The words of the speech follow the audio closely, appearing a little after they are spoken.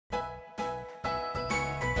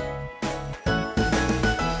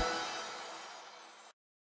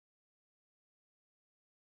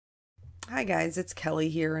Hi guys, it's Kelly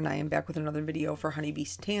here and I am back with another video for Honeybee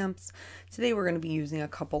Stamps. Today we're going to be using a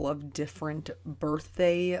couple of different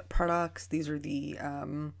birthday products. These are the,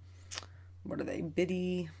 what are they,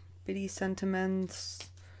 Bitty Sentiments,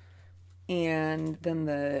 and then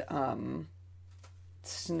the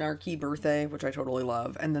Snarky Birthday, which I totally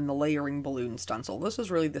love, and then the Layering Balloons Stencil. This is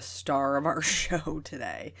really the star of our show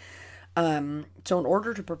today. So in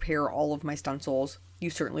order to prepare all of my stencils, you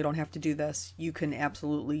certainly don't have to do this. You can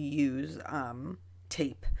absolutely use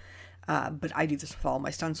tape, but I do this with all my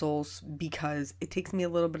stencils because it takes me a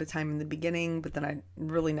little bit of time in the beginning, but then I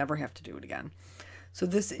really never have to do it again. So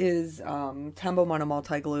this is Tombow Mono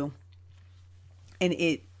Multi Glue, and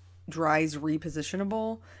it dries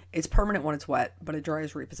repositionable. It's permanent when it's wet, but it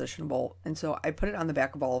dries repositionable. And so I put it on the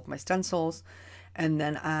back of all of my stencils, and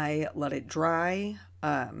then I let it dry.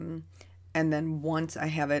 And then once I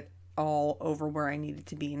have it all over where I need it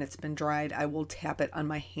to be and it's been dried, I will tap it on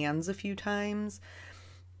my hands a few times.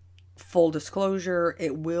 Full disclosure,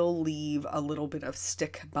 it will leave a little bit of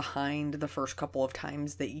stick behind the first couple of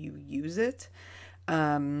times that you use it.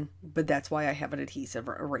 But that's why I have an adhesive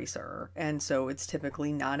eraser. And so it's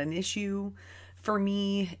typically not an issue for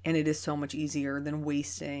me, and it is so much easier than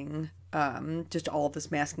wasting just all of this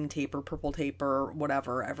masking tape or purple tape or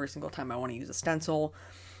whatever every single time I want to use a stencil.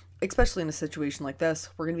 Especially in a situation like this,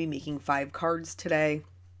 we're going to be making 5 cards today.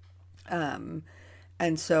 And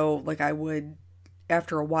so like I would,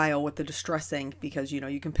 after a while with the Distress ink, because, you know,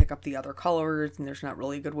 you can pick up the other colors and there's not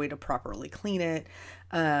really a good way to properly clean it.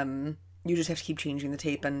 You just have to keep changing the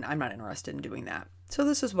tape, and I'm not interested in doing that. So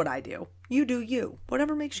this is what I do. You do you,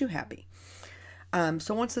 whatever makes you happy.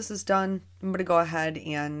 So once this is done, I'm going to go ahead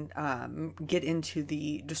and get into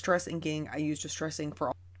the Distress inking. I use Distress ink for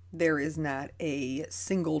all. There is not a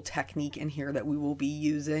single technique in here that we will be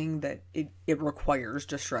using that it requires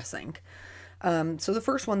Distress ink. So the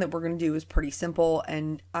first one that we're going to do is pretty simple,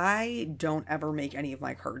 and I don't ever make any of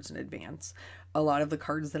my cards in advance. A lot of the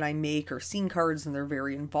cards that I make are scene cards and they're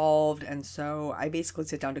very involved, and so I basically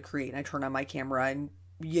sit down to create and I turn on my camera and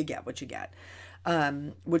you get what you get.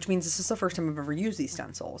 Which means this is the first time I've ever used these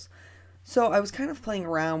stencils. So I was kind of playing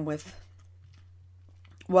around with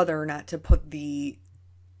whether or not to put the,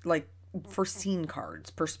 like, for scene cards,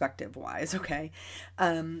 perspective wise, okay?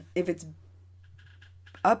 If it's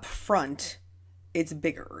up front, it's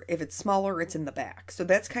bigger. If it's smaller, it's in the back. So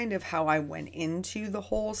that's kind of how I went into the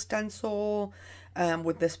whole stencil,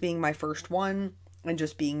 with this being my first one and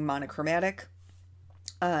just being monochromatic.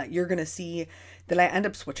 You're going to see that I end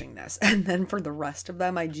up switching this. And then for the rest of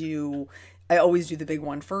them, I always do the big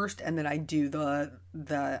one first, and then I do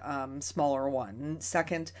the smaller one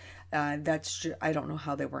second. That's just, I don't know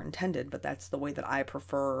how they were intended, but that's the way that I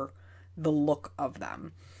prefer the look of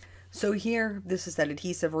them. So here, this is that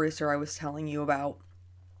adhesive eraser I was telling you about.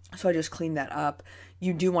 So I just cleaned that up.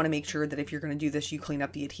 You do want to make sure that if you're going to do this, you clean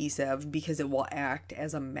up the adhesive, because it will act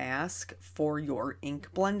as a mask for your ink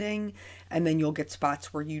blending, and then you'll get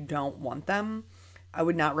spots where you don't want them. I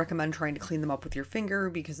would not recommend trying to clean them up with your finger,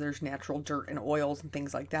 because there's natural dirt and oils and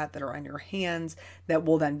things like that that are on your hands that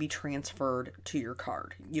will then be transferred to your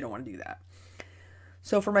card. You don't want to do that.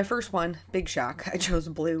 So for my first one, big shock, I chose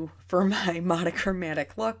blue for my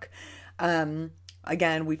monochromatic look.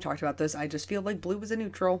 Again, we've talked about this. I just feel like blue is a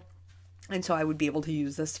neutral, and so I would be able to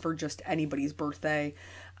use this for just anybody's birthday.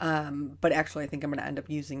 But actually, I think I'm going to end up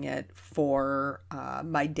using it for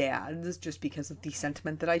my dad's, just because of the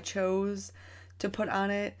sentiment that I chose to put on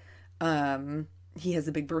it. He has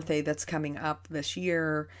a big birthday that's coming up this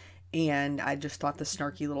year, and I just thought the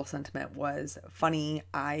snarky little sentiment was funny.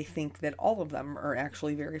 I think that all of them are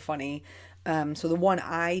actually very funny. So the one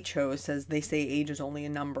I chose says, "They say age is only a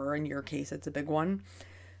number." In your case, it's a big one.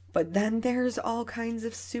 But then there's all kinds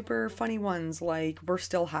of super funny ones, like "We're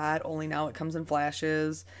still hot, only now it comes in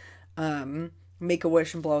flashes." "Make a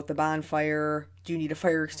wish and blow out the bonfire." "Do you need a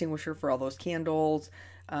fire extinguisher for all those candles?"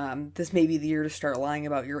 "This may be the year to start lying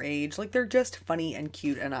about your age." Like, they're just funny and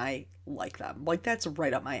cute, and I like them. Like, that's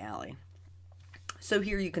right up my alley. So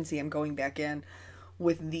here you can see I'm going back in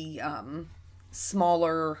with the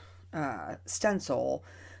smaller stencil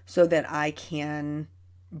so that I can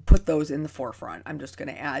put those in the forefront. I'm just going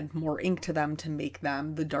to add more ink to them to make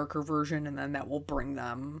them the darker version, and then that will bring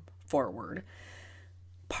them forward.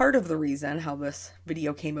 Part of the reason how this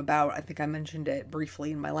video came about, I think I mentioned it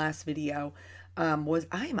briefly in my last video, was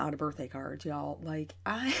I am out of birthday cards, y'all. Like,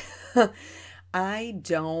 I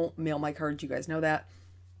don't mail my cards, you guys know that,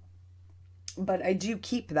 but I do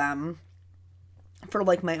keep them for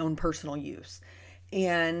like my own personal use.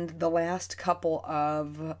 And the last couple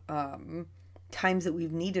of times that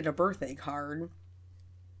we've needed a birthday card,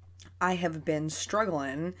 I have been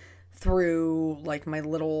struggling through like my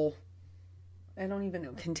little, I don't even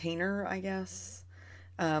know, container, I guess.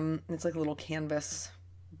 It's like a little canvas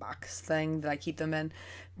box thing that I keep them in,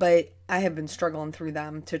 but I have been struggling through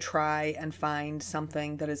them to try and find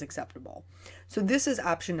something that is acceptable. So this is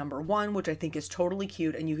option number 1, which I think is totally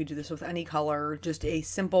cute, and you could do this with any color, just a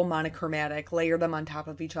simple monochromatic, layer them on top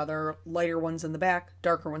of each other, lighter ones in the back,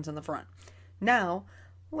 darker ones in the front. Now,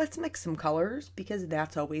 let's mix some colors because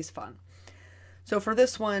that's always fun. So for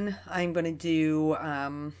this one, I'm going to do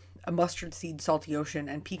a mustard seed, salty ocean,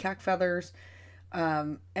 and peacock feathers.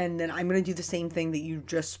 And then I'm going to do the same thing that you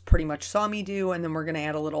just pretty much saw me do. And then we're going to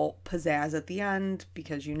add a little pizzazz at the end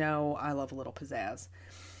because you know I love a little pizzazz.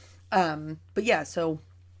 But yeah, so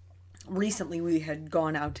recently we had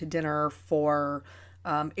gone out to dinner for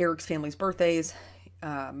Eric's family's birthdays.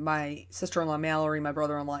 My sister-in-law Mallory, my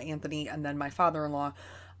brother-in-law Anthony, and then my father-in-law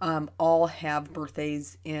all have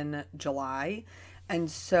birthdays in July. And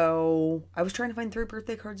so I was trying to find 3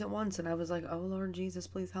 birthday cards at once, and I was like, oh, Lord Jesus,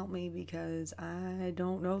 please help me because I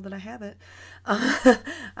don't know that I have it.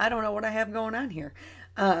 I don't know what I have going on here.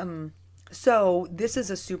 So this is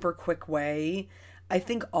a super quick way. I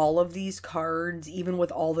think all of these cards, even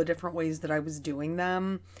with all the different ways that I was doing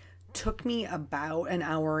them, took me about an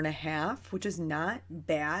hour and a half, which is not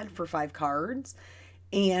bad for 5 cards.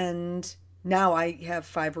 And now I have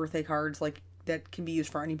 5 birthday cards like that can be used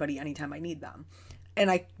for anybody anytime I need them. And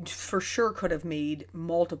I for sure could have made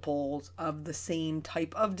multiples of the same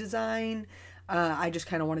type of design. I just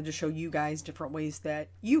kind of wanted to show you guys different ways that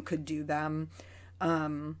you could do them,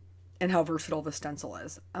 and how versatile the stencil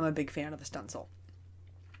is. I'm a big fan of the stencil.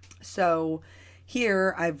 So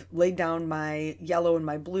here I've laid down my yellow and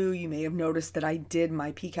my blue. You may have noticed that I did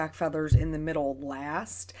my peacock feathers in the middle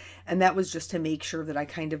last, and that was just to make sure that I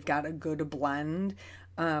kind of got a good blend.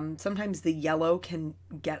 Sometimes the yellow can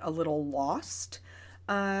get a little lost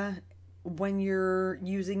when you're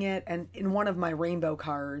using it, and in one of my rainbow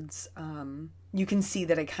cards you can see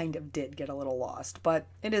that I kind of did get a little lost, but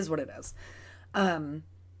it is what it is.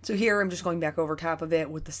 So here I'm just going back over top of it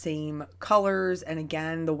with the same colors, and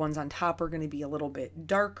again the ones on top are going to be a little bit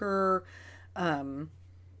darker,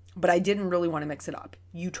 but I didn't really want to mix it up.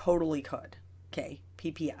 You totally could. Okay,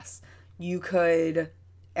 PPS. You could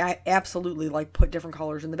absolutely like put different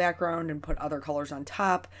colors in the background and put other colors on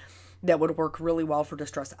top. That would work really well for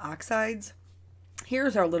distress oxides.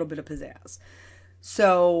 Here's our little bit of pizzazz.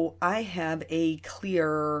 So I have a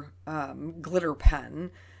clear glitter pen.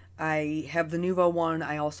 I have the Nuvo one.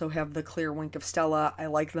 I also have the clear Wink of Stella. I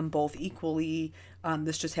like them both equally.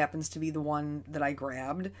 This just happens to be the one that I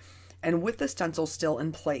grabbed. And with the stencil still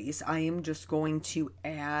in place, I am just going to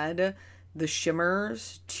add the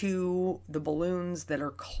shimmers to the balloons that are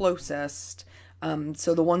closest.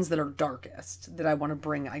 So the ones that are darkest that I want to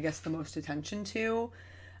bring, I guess, the most attention to.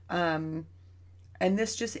 And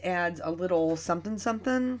this just adds a little something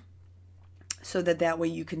something so that way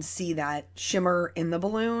you can see that shimmer in the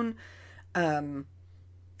balloon.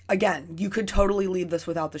 Again, you could totally leave this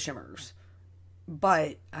without the shimmers,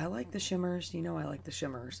 but I like the shimmers. You know, I like the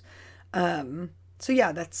shimmers. So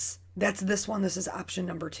yeah, that's this one. This is option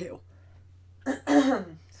number 2.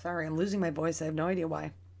 Sorry, I'm losing my voice. I have no idea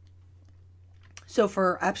why. So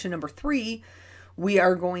for option number 3, we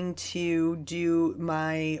are going to do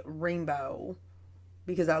my rainbow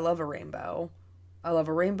because I love a rainbow. I love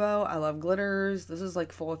a rainbow. I love glitters. This is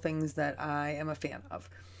like full of things that I am a fan of.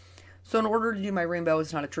 So in order to do my rainbow,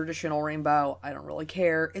 it's not a traditional rainbow. I don't really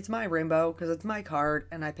care. It's my rainbow because it's my card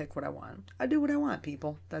and I pick what I want. I do what I want,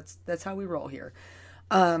 people. That's how we roll here.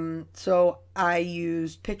 So I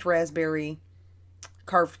used picked raspberry,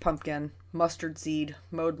 carved pumpkin, mustard seed,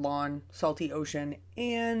 mowed lawn, salty ocean,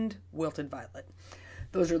 and wilted violet.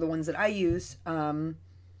 Those are the ones that I use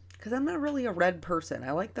because I'm not really a red person.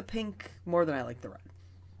 I like the pink more than I like the red.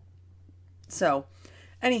 So,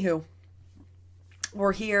 anywho,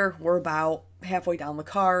 we're here. We're about halfway down the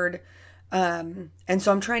card. And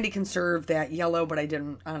so I'm trying to conserve that yellow, but I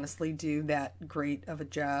didn't honestly do that great of a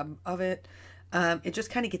job of it. It just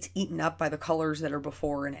kind of gets eaten up by the colors that are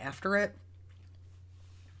before and after it.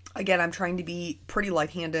 Again, I'm trying to be pretty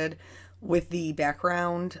light-handed with the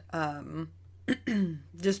background,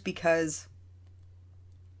 just because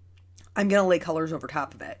I'm going to lay colors over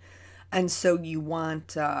top of it. And so you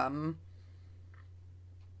want, you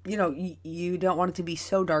know, you don't want it to be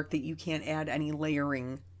so dark that you can't add any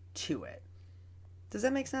layering to it. Does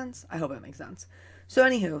that make sense? I hope it makes sense. So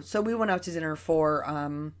anywho, so we went out to dinner for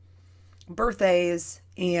birthdays,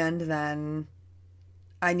 and then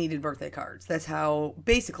I needed birthday cards. That's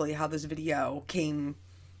basically how this video came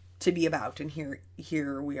to be about, and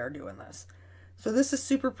here we are doing this. So this is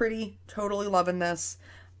super pretty. Totally loving this.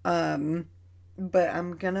 But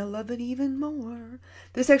I'm gonna love it even more.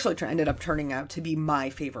 This actually ended up turning out to be my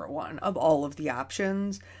favorite one of all of the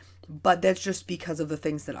options, but that's just because of the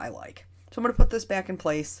things that I like. So I'm gonna put this back in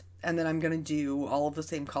place, and then I'm gonna do all of the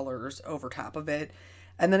same colors over top of it.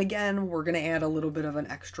 And then again, we're gonna add a little bit of an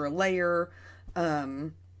extra layer,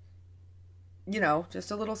 you know,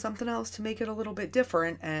 just a little something else to make it a little bit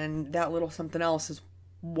different, and that little something else is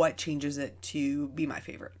what changes it to be my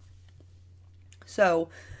favorite. So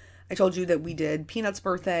I told you that we did Peanut's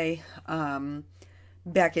birthday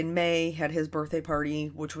back in May, had his birthday party,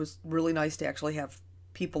 which was really nice to actually have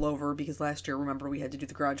people over, because last year, remember, we had to do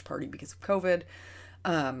the garage party because of COVID.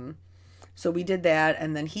 So we did that,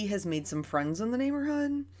 and then he has made some friends in the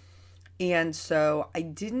neighborhood. And so I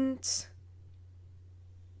didn't,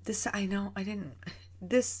 like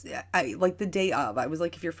the day of, I was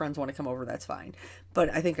like, if your friends want to come over, that's fine. But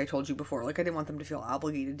I think I told you before, like, I didn't want them to feel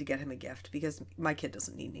obligated to get him a gift because my kid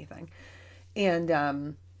doesn't need anything.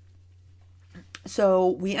 And so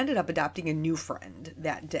we ended up adopting a new friend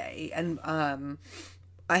that day. And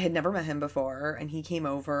I had never met him before, and he came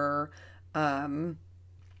over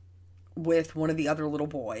with one of the other little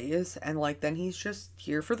boys. And like, then he's just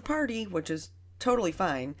here for the party, which is totally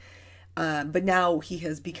fine. But now he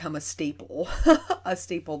has become a staple, a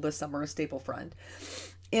staple this summer, a staple friend.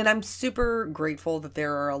 And I'm super grateful that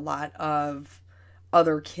there are a lot of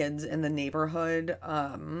other kids in the neighborhood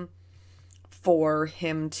for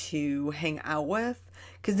him to hang out with.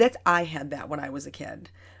 Because I had that when I was a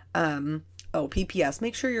kid. Oh, PPS,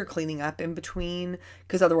 make sure you're cleaning up in between,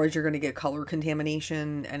 because otherwise you're going to get color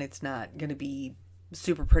contamination and it's not going to be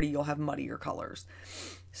super pretty. You'll have muddier colors.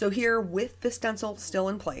 So here, with the stencil still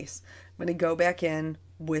in place, I'm going to go back in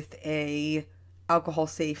with a alcohol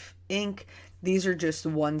safe ink. These are just the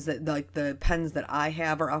ones that, like, the pens that I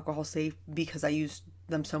have are alcohol safe because I use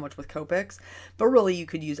them so much with Copics. But really, you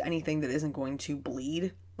could use anything that isn't going to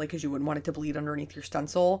bleed, like, because you wouldn't want it to bleed underneath your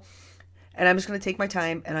stencil. And I'm just going to take my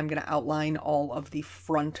time and I'm going to outline all of the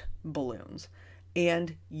front balloons.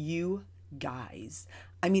 And you guys,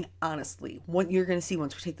 I mean, honestly, what you're going to see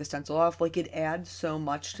once we take the stencil off, like, it adds so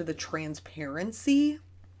much to the transparency.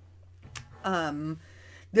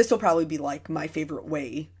 This will probably be like my favorite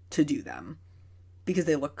way to do them because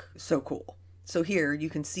they look so cool. So here you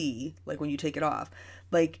can see, like, when you take it off,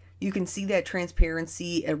 like, you can see that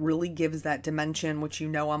transparency. It really gives that dimension, which you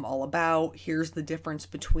know I'm all about. Here's the difference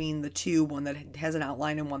between the two, one that has an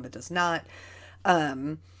outline and one that does not.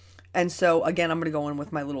 And so again, I'm going to go in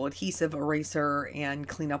with my little adhesive eraser and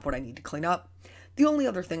clean up what I need to clean up. The only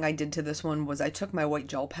other thing I did to this one was I took my white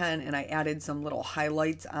gel pen and I added some little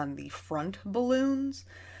highlights on the front balloons.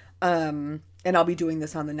 And I'll be doing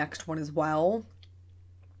this on the next one as well.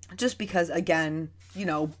 Just because, again, you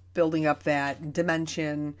know, building up that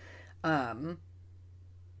dimension, I'm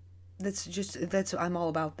all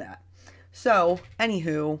about that. So,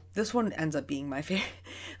 anywho, this one ends up being my favorite.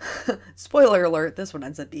 Spoiler alert, this one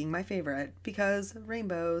ends up being my favorite because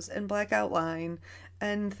rainbows and black outline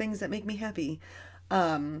and things that make me happy.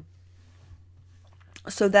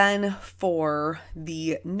 So then for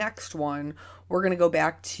the next one, we're going to go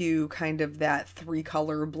back to kind of that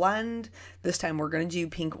 3-color blend. This time we're going to do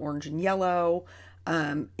pink, orange, and yellow.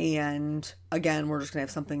 And again, we're just going to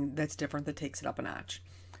have something that's different that takes it up a notch.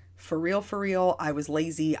 For real, I was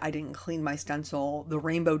lazy. I didn't clean my stencil. The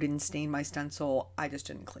rainbow didn't stain my stencil. I just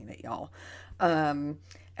didn't clean it, y'all. And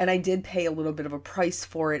I did pay a little bit of a price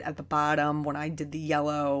for it at the bottom when I did the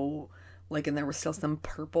yellow, like, and there was still some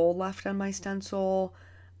purple left on my stencil.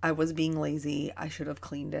 I was being lazy. I should have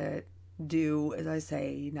cleaned it. Do as I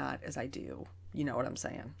say, not as I do. You know what I'm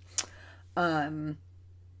saying?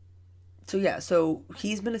 So yeah, so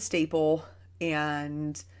he's been a staple,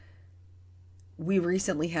 and we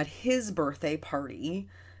recently had his birthday party,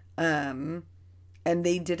 and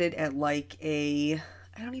they did it at like I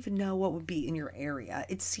don't even know what would be in your area.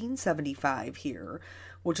 It's Scene 75 here,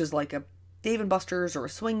 which is like a Dave & Buster's or a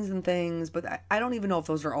Swings and Things, but I don't even know if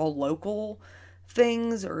those are all local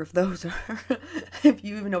things or if those are, if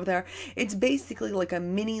you even know what they are. It's basically like a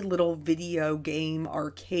mini little video game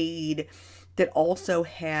arcade that also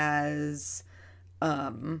has,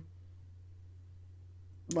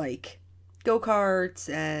 like,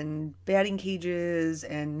 go-karts and batting cages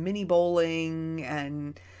and mini bowling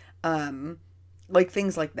and, like,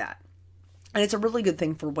 things like that. And it's a really good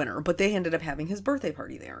thing for winter, but they ended up having his birthday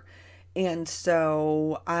party there. And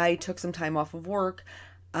so I took some time off of work.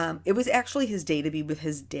 It was actually his day to be with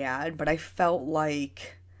his dad, but I felt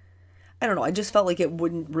like, I don't know, I just felt like it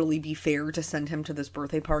wouldn't really be fair to send him to this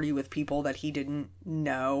birthday party with people that he didn't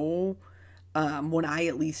know, when I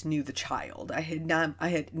at least knew the child. I had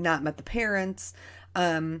not met the parents.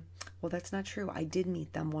 Well, that's not true. I did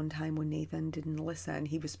meet them one time when Nathan didn't listen.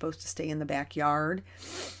 He was supposed to stay in the backyard.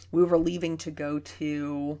 We were leaving to go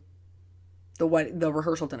to the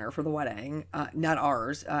rehearsal dinner for the wedding, not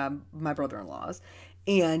ours, my brother-in-law's,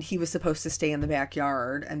 and he was supposed to stay in the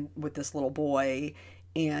backyard and with this little boy,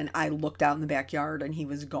 and I looked out in the backyard and he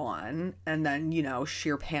was gone, and then, you know,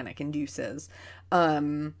 sheer panic induces.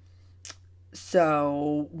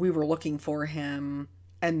 So we were looking for him,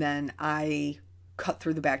 and then I cut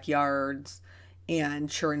through the backyards,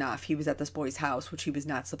 and sure enough, he was at this boy's house, which he was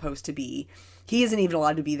not supposed to be. He isn't even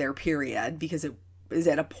allowed to be there, period, because it is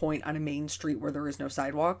at a point on a main street where there is no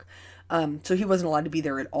sidewalk. So he wasn't allowed to be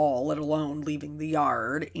there at all, let alone leaving the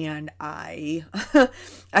yard. And I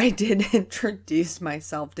did introduce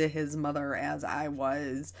myself to his mother as I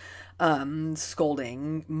was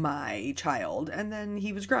scolding my child, and then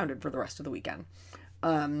he was grounded for the rest of the weekend.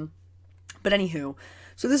 But anywho,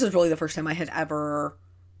 so this is really the first time I had ever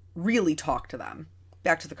really talked to them.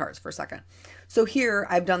 Back to the cards for a second. So here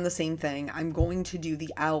I've done the same thing. I'm going to do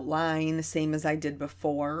the outline the same as I did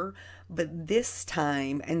before, but this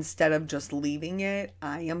time, instead of just leaving it,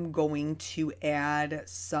 I am going to add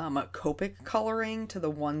some Copic coloring to the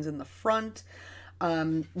ones in the front.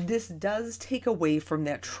 This does take away from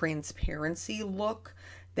that transparency look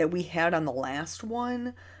that we had on the last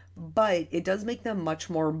one, but it does make them much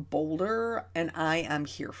more bolder, and I am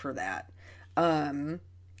here for that.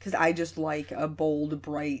 Because I just like a bold,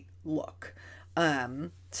 bright look.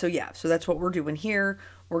 So yeah, so that's what we're doing here.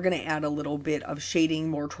 We're going to add a little bit of shading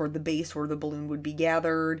more toward the base where the balloon would be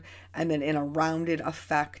gathered, and then in a rounded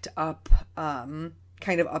effect up, kind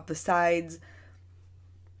of up the sides,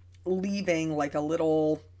 leaving like a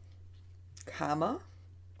little comma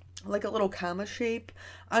shape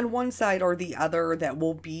on one side or the other that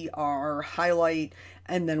will be our highlight.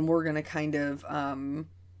 And then we're going to kind of,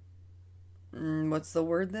 what's the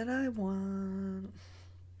word that I want?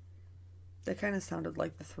 That kind of sounded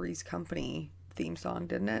like the Three's Company theme song,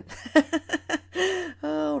 didn't it?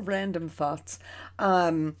 Oh, random thoughts.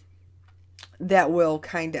 That will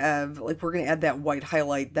kind of, like, we're going to add that white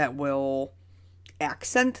highlight that will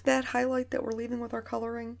accent that highlight that we're leaving with our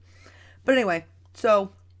coloring. But anyway,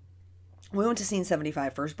 so we went to Scene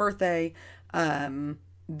 75 for his birthday.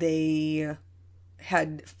 They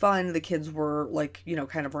had fun. The kids were like, you know,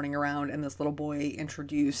 kind of running around, and this little boy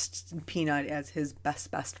introduced Peanut as his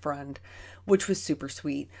best friend, which was super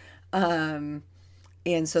sweet. And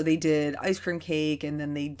so they did ice cream cake, and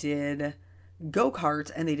then they did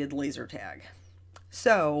go-karts, and they did laser tag.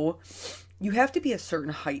 So you have to be a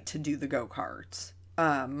certain height to do the go-karts.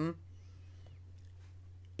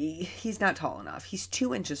 He's not tall enough. He's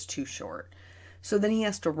 2 inches too short. So then he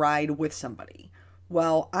has to ride with somebody.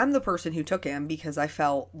 Well, I'm the person who took him because I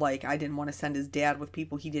felt like I didn't want to send his dad with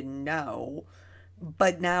people he didn't know.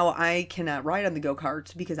 But now I cannot ride on the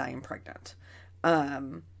go-karts because I am pregnant.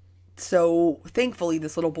 So thankfully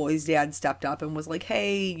this little boy's dad stepped up and was like,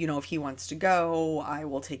 hey, you know, if he wants to go, I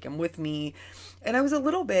will take him with me. And I was a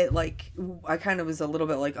little bit like,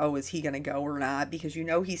 oh, is he going to go or not? Because, you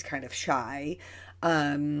know, he's kind of shy.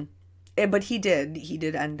 But he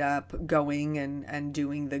did end up going and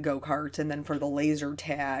doing the go-karts. And then for the laser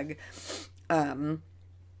tag,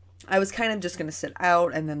 I was kind of just going to sit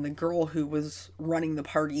out, and then the girl who was running the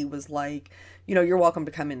party was like, you know, you're welcome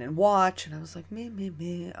to come in and watch. And I was like,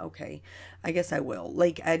 okay, I guess I will.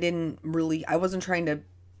 Like, I wasn't trying to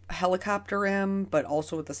helicopter him, but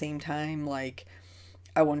also at the same time, like,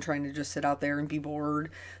 I wasn't trying to just sit out there and be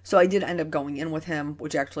bored. So I did end up going in with him,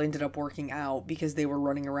 which actually ended up working out because they were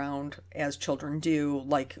running around as children do,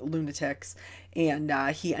 like lunatics. And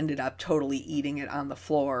he ended up totally eating it on the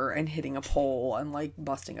floor and hitting a pole and like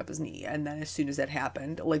busting up his knee. And then as soon as it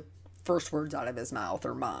happened, like first words out of his mouth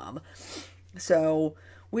are mom. So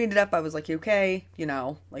we ended up, I was like, okay, you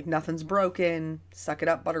know, like nothing's broken. Suck it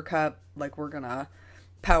up, Buttercup. Like we're gonna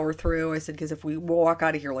power through. I said, because if we'll walk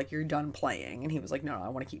out of here like you're done playing. And he was like, no, I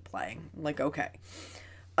want to keep playing. I'm like, okay.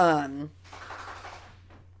 That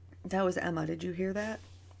was Emma. Did you hear that?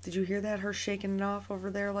 Did you hear that? Her shaking it off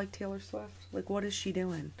over there like Taylor Swift? Like, what is she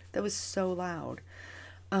doing? That was so loud.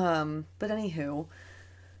 But anywho,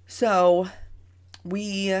 so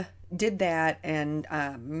we did that, and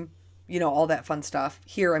you know, all that fun stuff.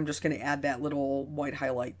 Here I'm just going to add that little white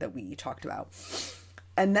highlight that we talked about.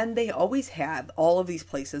 And then they always have, all of these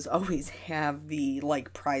places always have the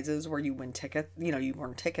like prizes where you win tickets, you know, you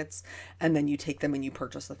earn tickets and then you take them and you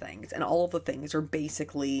purchase the things. And all of the things are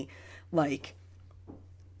basically like,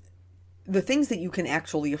 the things that you can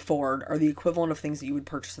actually afford are the equivalent of things that you would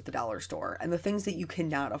purchase at the dollar store. And the things that you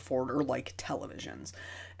cannot afford are like televisions.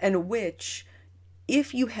 And which,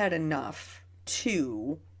 if you had enough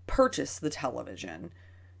to purchase the television,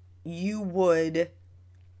 you would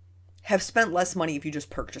have spent less money if you just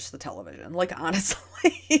purchased the television, like,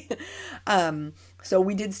 honestly. So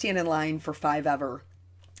we did stand in line for 5 ever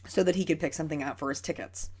so that he could pick something out for his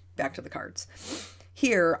tickets. Back to the cards.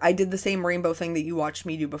 Here, I did the same rainbow thing that you watched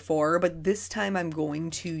me do before, but this time I'm going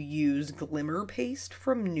to use Glimmer Paste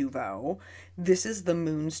from Nuvo. This is the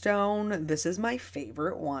Moonstone. This is my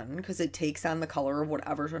favorite one because it takes on the color of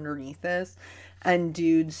whatever's underneath this. And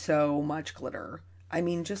dude, so much glitter. I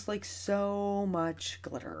mean, just like so much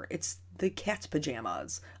glitter. It's the cat's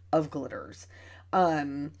pajamas of glitters.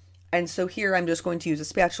 And so here I'm just going to use a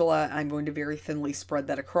spatula. I'm going to very thinly spread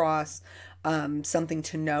that across. Something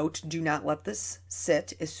to note, do not let this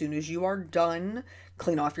sit. As soon as you are done,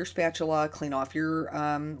 clean off your spatula, clean off your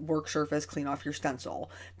work surface, clean off your stencil,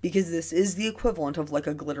 because this is the equivalent of like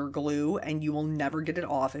a glitter glue, and you will never get it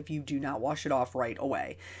off if you do not wash it off right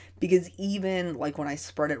away. Because even like when I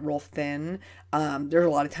spread it real thin, there's a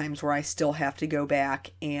lot of times where I still have to go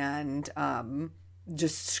back and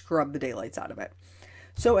just scrub the daylights out of it.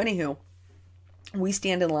 So anywho, we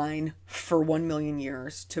stand in line for 1 million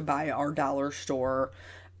years to buy our dollar store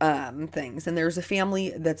things. And there's a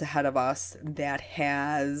family that's ahead of us that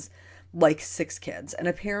has like 6 kids. And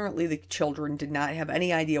apparently the children did not have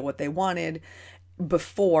any idea what they wanted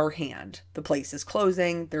beforehand. The place is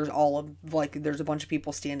closing. There's there's a bunch of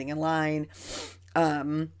people standing in line.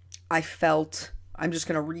 I'm just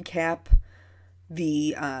going to recap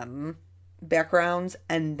the backgrounds,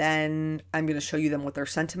 and then I'm going to show you them with their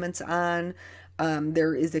sentiments on.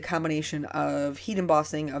 There is a combination of heat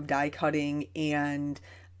embossing, of die cutting, and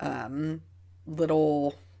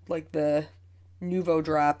little, like the Nuvo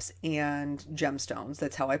drops and gemstones.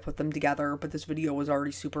 That's how I put them together, but this video was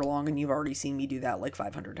already super long, and you've already seen me do that like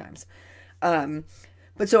 500 times.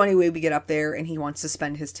 But so anyway, we get up there, and he wants to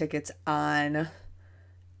spend his tickets on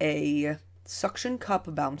a suction cup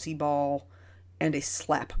bouncy ball and a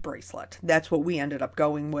slap bracelet. That's what we ended up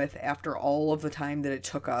going with after all of the time that it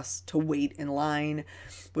took us to wait in line,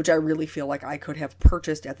 which I really feel like I could have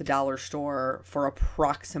purchased at the dollar store for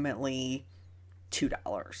approximately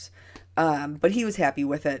 $2. But he was happy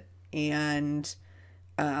with it. And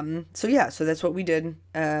so yeah, so that's what we did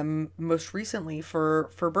most recently for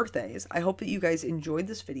birthdays. I hope that you guys enjoyed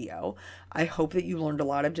this video. I hope that you learned a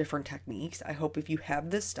lot of different techniques. I hope if you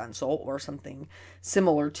have this stencil or something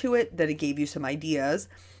similar to it, that it gave you some ideas.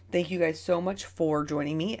 Thank you guys so much for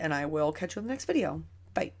joining me, and I will catch you in the next video.